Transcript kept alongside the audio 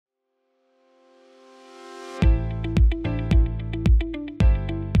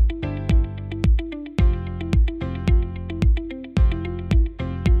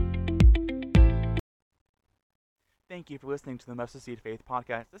you for listening to the Mustard Seed Faith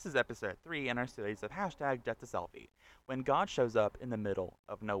podcast. This is episode 3 in our series of hashtag Death to Selfie, when God shows up in the middle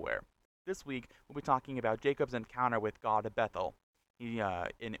of nowhere. This week, we'll be talking about Jacob's encounter with God at Bethel.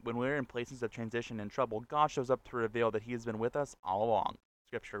 When we're in places of transition and trouble, God shows up to reveal that he has been with us all along.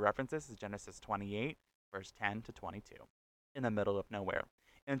 Scripture references is Genesis 28, verse 10 to 22, in the middle of nowhere.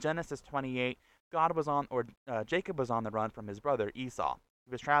 In Genesis 28, Jacob was on the run from his brother Esau.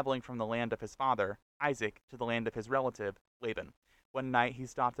 He was traveling from the land of his father, Isaac, to the land of his relative, Laban. One night he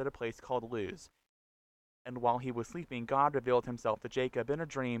stopped at a place called Luz, and while he was sleeping, God revealed himself to Jacob in a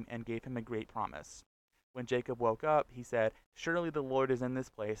dream and gave him a great promise. When Jacob woke up, he said, "Surely the Lord is in this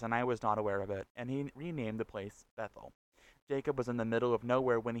place, and I was not aware of it," and he renamed the place Bethel. Jacob was in the middle of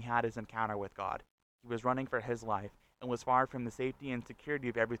nowhere when he had his encounter with God. He was running for his life and was far from the safety and security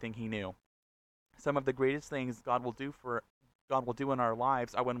of everything he knew. Some of the greatest things God will do in our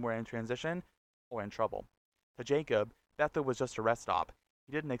lives are when we're in transition or in trouble. To Jacob, Bethel was just a rest stop.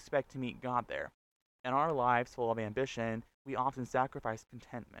 He didn't expect to meet God there. In our lives full of ambition, we often sacrifice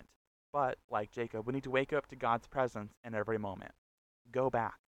contentment. But, like Jacob, we need to wake up to God's presence in every moment. Go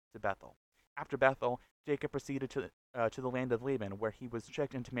back to Bethel. After Bethel, Jacob proceeded to the land of Laban, where he was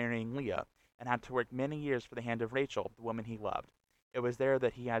tricked into marrying Leah, and had to work many years for the hand of Rachel, the woman he loved. It was there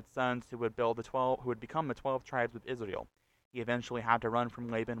that he had sons who would become the 12 tribes of Israel. He eventually had to run from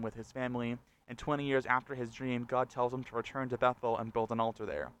Laban with his family, and 20 years after his dream, God tells him to return to Bethel and build an altar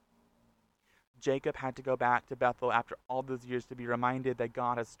there. Jacob had to go back to Bethel after all those years to be reminded that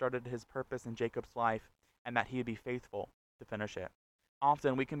God has started his purpose in Jacob's life and that he would be faithful to finish it.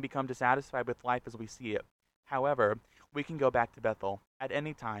 Often we can become dissatisfied with life as we see it. However, we can go back to Bethel at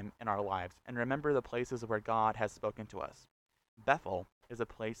any time in our lives and remember the places where God has spoken to us. Bethel is a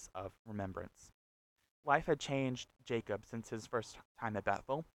place of remembrance. Life had changed Jacob since his first time at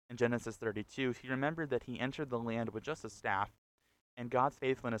Bethel. In Genesis 32, he remembered that he entered the land with just a staff, and God's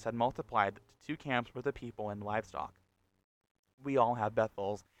faithfulness had multiplied to 2 camps worth of people and livestock. We all have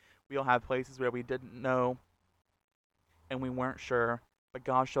Bethels. We all have places where we didn't know and we weren't sure, but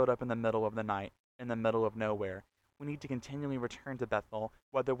God showed up in the middle of the night, in the middle of nowhere. We need to continually return to Bethel,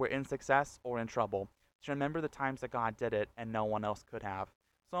 whether we're in success or in trouble, to remember the times that God did it and no one else could have.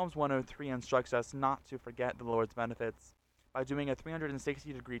 Psalms 103 instructs us not to forget the Lord's benefits. By doing a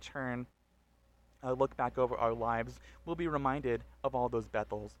 360-degree turn, look back over our lives, we'll be reminded of all those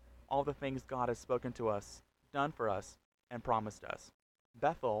Bethels, all the things God has spoken to us, done for us, and promised us.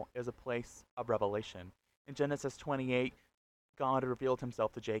 Bethel is a place of revelation. In Genesis 28, God revealed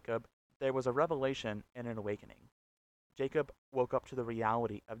himself to Jacob. There was a revelation and an awakening. Jacob woke up to the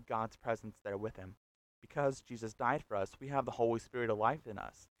reality of God's presence there with him. Because Jesus died for us, we have the Holy Spirit of life in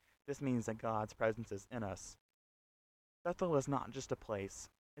us. This means that God's presence is in us. Bethel is not just a place.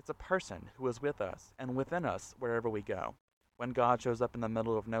 It's a person who is with us and within us wherever we go. When God shows up in the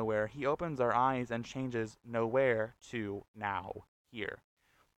middle of nowhere, he opens our eyes and changes nowhere to now, here.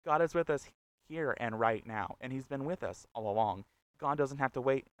 God is with us here and right now, and he's been with us all along. God doesn't have to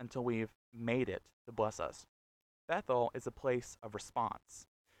wait until we've made it to bless us. Bethel is a place of response.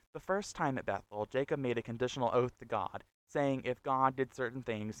 The first time at Bethel, Jacob made a conditional oath to God, saying if God did certain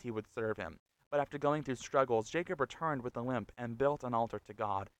things, he would serve him. But after going through struggles, Jacob returned with a limp and built an altar to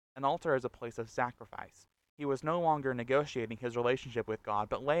God. An altar is a place of sacrifice. He was no longer negotiating his relationship with God,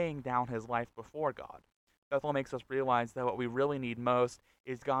 but laying down his life before God. Bethel makes us realize that what we really need most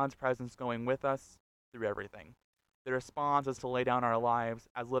is God's presence going with us through everything. The response is to lay down our lives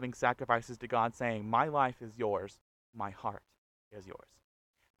as living sacrifices to God, saying, "My life is yours, my heart is yours."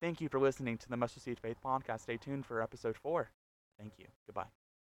 Thank you for listening to the Mustard Seed Faith podcast. Stay tuned for episode 4. Thank you. Goodbye.